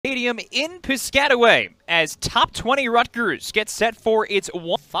Stadium in Piscataway as top 20 Rutgers gets set for its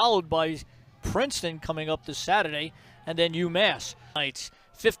one. Followed by Princeton coming up this Saturday, and then UMass. It's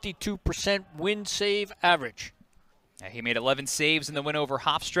 52% win save average. He made 11 saves in the win over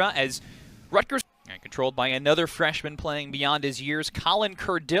Hofstra as Rutgers, controlled by another freshman playing beyond his years, Colin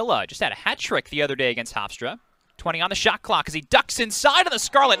Cardilla. Just had a hat trick the other day against Hofstra. 20 on the shot clock as he ducks inside, and the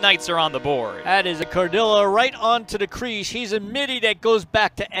Scarlet Knights are on the board. That is a Cardilla right onto the crease. He's a midi that goes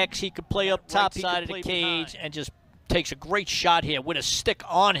back to X. He could play up top side of the cage and just takes a great shot here with a stick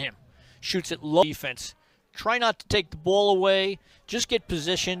on him. Shoots it low defense. Try not to take the ball away. Just get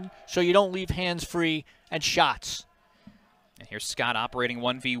positioned so you don't leave hands free and shots. And here's Scott operating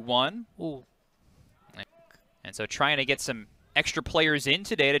 1v1. Ooh. And so trying to get some extra players in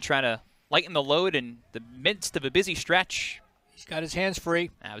today to try to lighten the load in the midst of a busy stretch. He's got his hands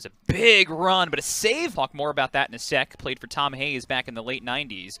free. That was a big run, but a save. Talk more about that in a sec. Played for Tom Hayes back in the late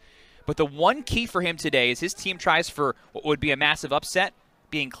 90s. But the one key for him today is his team tries for what would be a massive upset,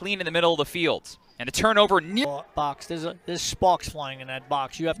 being clean in the middle of the field. And a turnover near box. There's sparks flying in that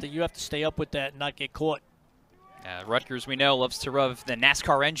box. You have to stay up with that and not get caught. Rutgers, we know, loves to rev the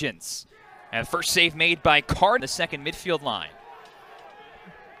NASCAR engines. And first save made by Card, the second midfield line.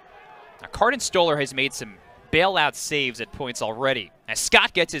 Now, Cardin Stoller has made some bailout saves at points already. As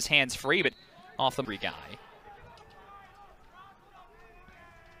Scott gets his hands free, but off the free guy.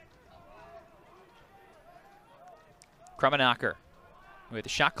 Krummenacher with the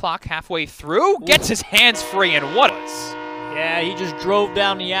shot clock halfway through, gets his hands free, and what was? Yeah, he just drove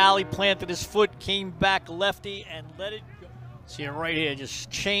down the alley, planted his foot, came back lefty, and let it go. See it right here, just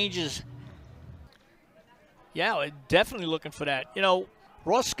changes. Yeah, we're definitely looking for that. You know,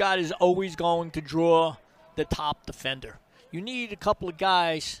 Ross Scott is always going to draw the top defender. You need a couple of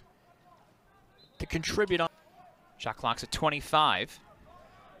guys to contribute on. Shot clock's at 25.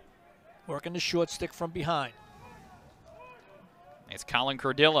 Working the short stick from behind. It's Colin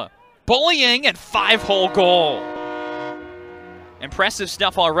Cardilla. Bullying and 5-hole goal. Impressive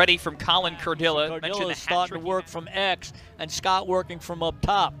stuff already from Colin Cardilla. Cardilla is starting to work from X, and Scott working from up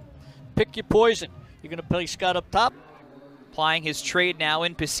top. Pick your poison. You're going to play Scott up top? Applying his trade now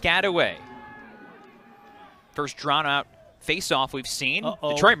in Piscataway. First drawn-out face-off we've seen.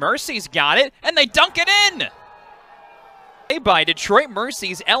 Detroit Mercy's got it, and they dunk it in! By Detroit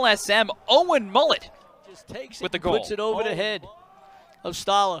Mercy's LSM, Owen Mullet. Just takes it with the goal. Puts it over the head of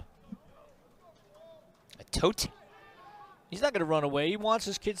Stoller. A tote. He's not going to run away. He wants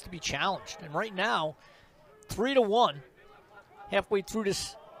his kids to be challenged. And right now, 3-1, halfway through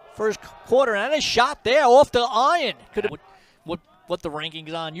this first quarter, and a shot there off the iron. Could have what the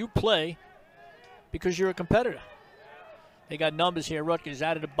rankings on. You play because you're a competitor. They got numbers here. Rutgers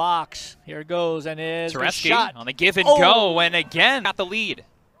out of the box. Here it goes, and there's the shot on the give and go, and again got the lead.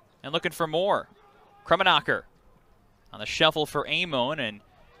 And looking for more. Krummenacher on the shuffle for Amon and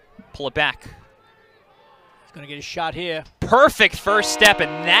pull it back. He's going to get a shot here. Perfect first step,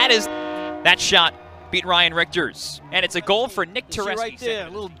 and that shot beat Ryan Richter's. And it's a goal for Nick Tereski. Right there, a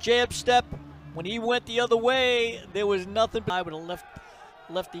little jab step. When he went the other way, there was nothing. I would have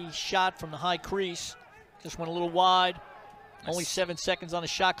left the shot from the high crease. Just went a little wide. Only 7 seconds on the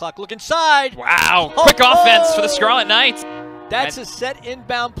shot clock. Look inside. Wow, quick offense for the Scarlet Knights. That's a set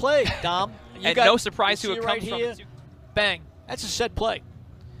inbound play, Dom. And no surprise who it comes from. Bang. That's a set play.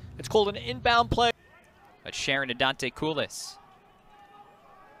 It's called an inbound play. But Sharon to Dante Coulis.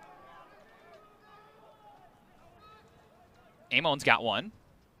 Amon's got one.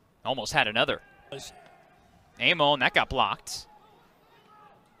 Almost had another. Amon, that got blocked.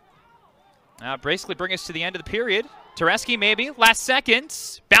 Basically bring us to the end of the period. Tereski maybe, last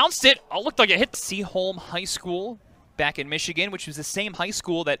second. Bounced it. Oh, looked like it hit Seaholm High School back in Michigan, which was the same high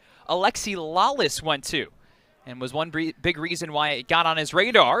school that Alexi Lawless went to. And was one big reason why it got on his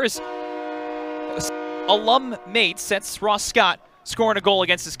radars. Alum mate sets Ross Scott scoring a goal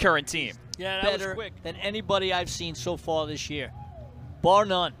against his current team. Yeah, that was quick than anybody I've seen so far this year. Bar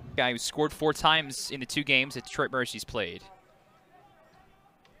none. Guy who scored 4 times in the 2 games that Detroit Mercy's played.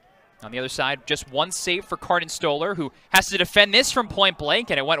 On the other side, just one save for Cardin Stoller, who has to defend this from point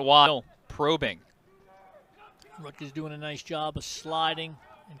blank, and it went wide. Probing. Rutgers doing a nice job of sliding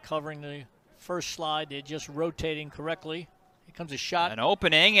and covering the first slide. They're just rotating correctly. Here comes a shot. An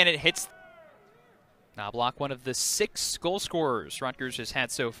opening, and it hits. Now block one of the 6 goal scorers Rutgers has had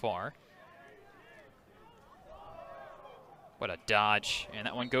so far. What a dodge, and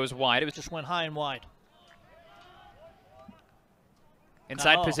that one goes wide. It just went high and wide.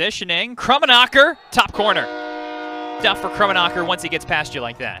 Inside positioning, Krummenacher, top corner. Tough for Krummenacher once he gets past you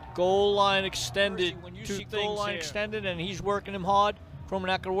like that. Goal line extended. When you see goal line extended and he's working him hard,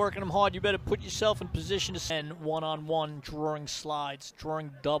 Kromenacker working them hard. You better put yourself in position to send one-on-one, drawing slides,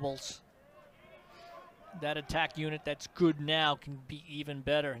 drawing doubles. That attack unit that's good now can be even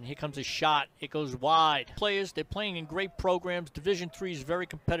better. And here comes a shot. It goes wide. Players, they're playing in great programs. Division III is very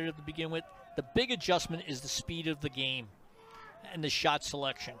competitive to begin with. The big adjustment is the speed of the game and the shot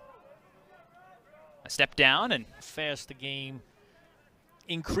selection. A step down and fast the game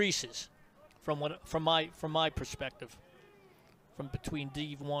increases from my perspective. From between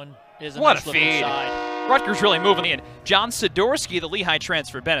D1, there's a what nice a feed. Side. Rutgers really moving in. John Sidorsky, the Lehigh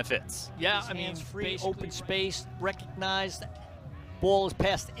transfer, benefits. Yeah, I mean, free, open space, recognized. Ball is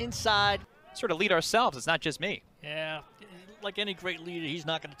passed inside. Sort of lead ourselves. It's not just me. Yeah, like any great leader, he's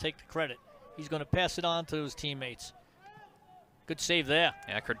not going to take the credit. He's going to pass it on to his teammates. Good save there.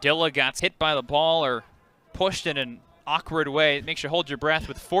 Yeah, Cardilla got hit by the ball or pushed in an awkward way. It makes you hold your breath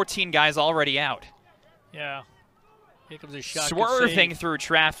with 14 guys already out. Yeah. Here comes a shot. Swerving through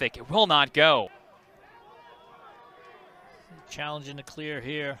traffic. It will not go. Challenging to clear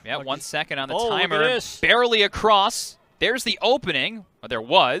here. Yeah, 1 second on the timer. Look at this. Barely across. There's the opening. Well, there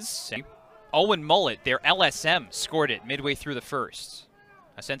was. Owen Mullet, their LSM, scored it midway through the first.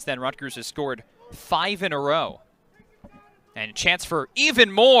 Since then, Rutgers has scored 5 in a row. And a chance for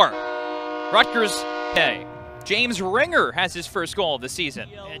even more. Rutgers, hey. James Ringer has his first goal of the season.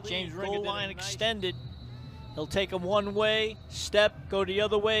 Yeah, James Ringer goal line extended. He'll take them one way, step, go the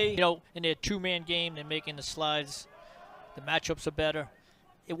other way. You know, in their two-man game, they're making the slides. The matchups are better.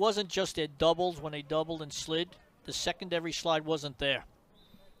 It wasn't just their doubles when they doubled and slid. The secondary slide wasn't there.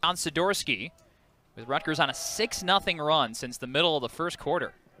 On Sidorsky, with Rutgers on a 6-0 run since the middle of the first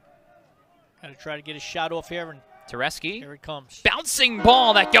quarter. Got to try to get a shot off here. And Tereski. Here it comes. Bouncing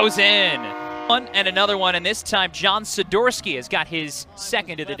ball that goes in. One and another one, and this time John Sidorsky has got his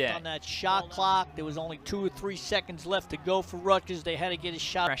second of the day. On that shot clock, there was only 2 or 3 seconds left to go for Rutgers. They had to get a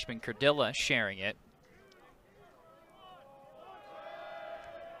shot. Freshman Cardilla sharing it.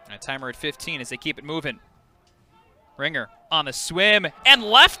 And a timer at 15 as they keep it moving. Ringer on the swim, and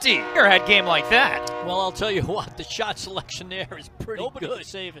lefty. Ringer had game like that. Well, I'll tell you what, the shot selection there is pretty good. Nobody can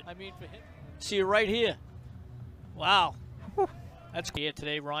save it. I mean, for him. See it right here. Wow. That's here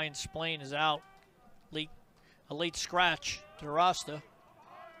today. Ryan Splain is out. A late scratch to the roster.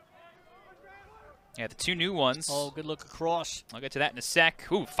 Yeah, the 2 new ones. Oh, good look across. I'll get to that in a sec.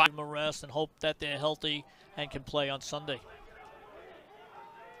 Ooh, 5. Give them a rest and hope that they're healthy and can play on Sunday.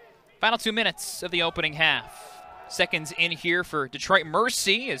 Final 2 minutes of the opening half. Seconds in here for Detroit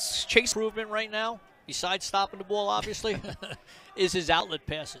Mercy as Chase. Improvement right now, besides stopping the ball, obviously, is his outlet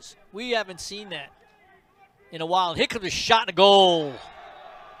passes. We haven't seen that in a while. Here comes a shot and a goal.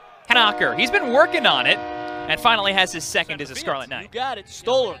 Hanaker, he's been working on it and finally has his second as a Scarlet Knight. You got it.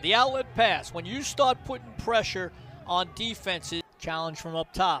 Stoller, the outlet pass. When you start putting pressure on defenses, challenge from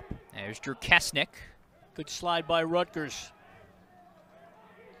up top. There's Drew Kesnick. Good slide by Rutgers.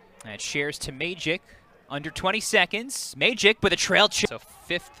 And it shares to Majic. Under 20 seconds. Majic with a trail. So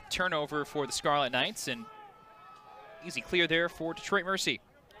 5th turnover for the Scarlet Knights, and easy clear there for Detroit Mercy.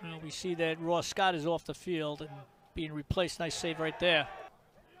 Well, we see that Ross Scott is off the field and being replaced. Nice save right there.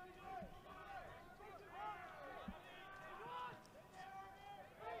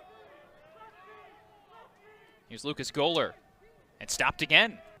 Here's Lucas Goller. And stopped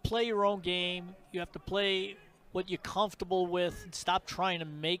again. Play your own game. You have to play what you're comfortable with and stop trying to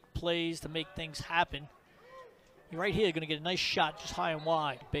make plays to make things happen. You're right here, going to get a nice shot just high and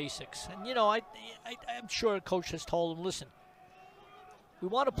wide, basics. And, you know, I'm sure a coach has told him, listen, we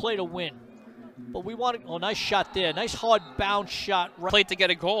want to play to win, but we want to, oh, nice shot there. Nice hard bounce shot. Played to get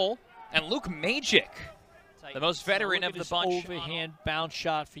a goal. And Luke Majic, the most veteran of the bunch. Overhand bounce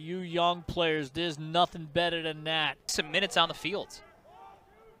shot for you young players. There's nothing better than that. Some minutes on the field.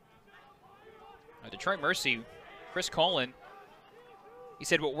 Detroit Mercy, Chris Colin, he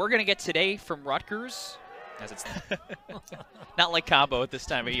said, what we're going to get today from Rutgers, as it's not like Cabo at this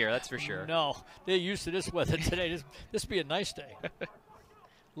time of year, that's for sure. No, they're used to this weather today. This be a nice day.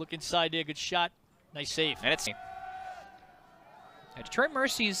 Look inside there, good shot, nice save. And it's Detroit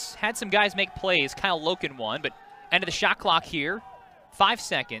Mercy's had some guys make plays. Kyle Loken won, but end of the shot clock here. 5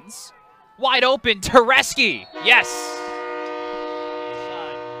 seconds. Wide open, Tereski. Yes.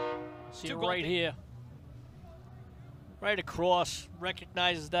 See him right here. Right across.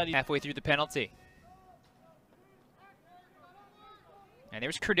 Recognizes that he halfway through the penalty. And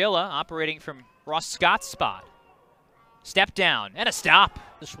there's Cardilla operating from Ross Scott's spot. Step down and a stop.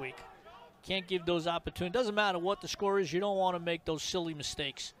 This week. Can't give those opportunities. Doesn't matter what the score is. You don't want to make those silly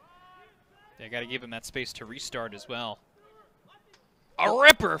mistakes. They got to give him that space to restart as well. A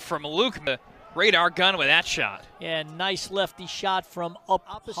ripper from Luke. radar gun with that shot. Yeah, nice lefty shot from up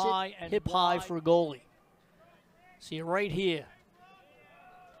high and hip high for a goalie. See it right here.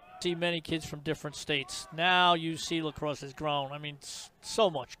 See many kids from different states. Now you see lacrosse has grown. I mean, so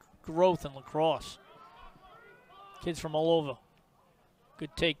much growth in lacrosse. Kids from all over.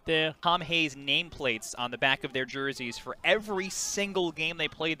 Good take there. Tom Hayes nameplates on the back of their jerseys for every single game they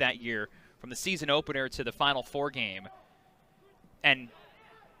played that year, from the season opener to the Final Four game. And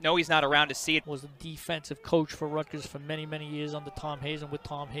no, he's not around to see it. Was the defensive coach for Rutgers for many, many years under Tom Hayes, and with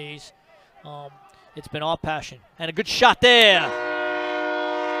Tom Hayes, it's been our passion. And a good shot there.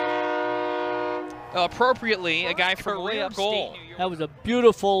 Appropriately, a guy from way up goal. That was a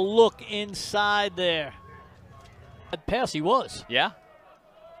beautiful look inside there. That pass he was. Yeah.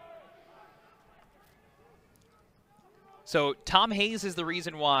 So Tom Hayes is the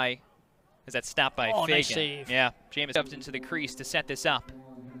reason why. Is that stop by Fagan? Nice save. Yeah, James stepped into the crease to set this up.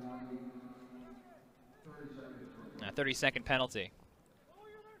 A 30-second penalty.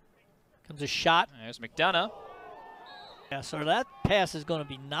 Comes a shot. There's McDonough. Yeah, so that pass is going to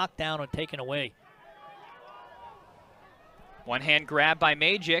be knocked down or taken away. One-hand grab by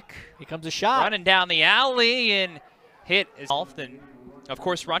Majic. Here comes a shot. Running down the alley and hit is often. Of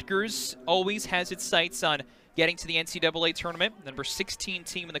course, Rutgers always has its sights on getting to the NCAA tournament, number 16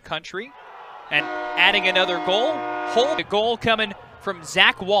 team in the country, and adding another goal. A goal coming from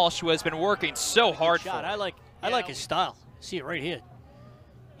Zach Walsh, who has been working so hard for it. I like his style. See it right here.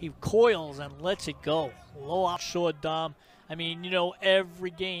 He coils and lets it go. Low offshore Dom. I mean, you know,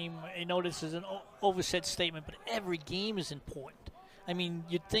 every game, I know this is an oversaid statement, but every game is important. I mean,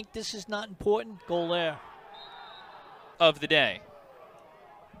 you'd think this is not important. Goal there. Of the day.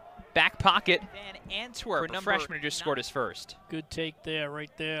 Back pocket. Van Antwerp, a freshman who just scored his first. Good take there,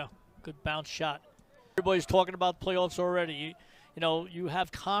 right there. Good bounce shot. Everybody's talking about playoffs already. You know, you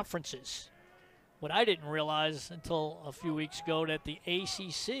have conferences. What I didn't realize until a few weeks ago, that the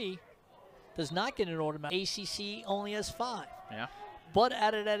ACC does not get an automatic. ACC only has 5. Yeah. But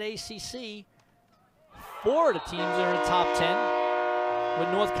out of that ACC, 4 of the teams are in the top 10,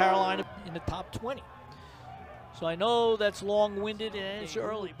 with North Carolina in the top 20. So I know that's long-winded and it's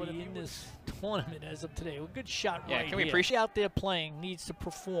early, but in this tournament as of today, a good shot right here. Can we appreciate out there playing needs to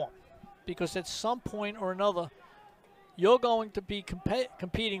perform, because at some point or another, you're going to be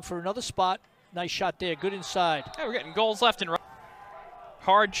competing for another spot. Nice shot there, good inside. Yeah, we're getting goals left and right.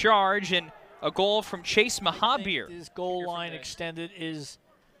 Hard charge and a goal from Chase Mahabir. This goal line extended is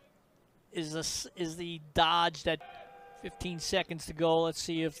the dodge. That 15 seconds to go. Let's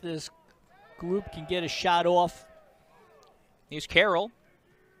see if this group can get a shot off. Here's Carroll.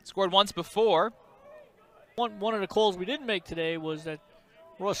 Scored once before. One of the calls we didn't make today was that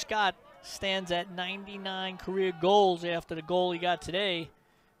Ross Scott stands at 99 career goals after the goal he got today.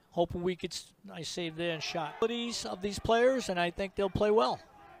 Hoping we could, nice save there and shot. Of these players, and I think they'll play well.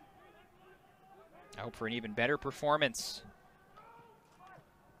 I hope for an even better performance.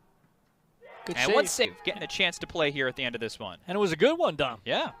 Good and save. one save, getting a chance to play here at the end of this one. And it was a good one, Dom.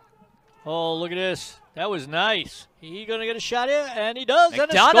 Yeah. Oh, look at this. That was nice. He gonna get a shot here, and he does. McDonough.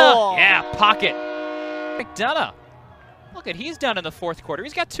 And a score. Yeah, pocket. McDonough. Look at he's done in the fourth quarter.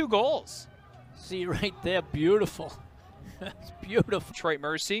 He's got 2 goals. See right there, beautiful. That's beautiful. Detroit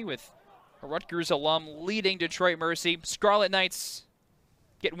Mercy with a Rutgers alum leading Detroit Mercy. Scarlet Knights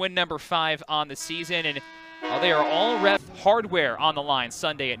get win number 5 on the season, and they are all hardware on the line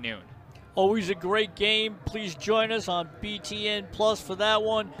Sunday at noon. Always a great game. Please join us on BTN Plus for that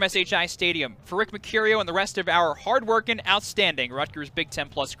one. From SHI Stadium, for Rick Mercurio and the rest of our hardworking, outstanding Rutgers Big Ten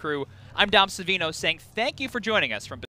Plus crew, I'm Dom Savino saying thank you for joining us from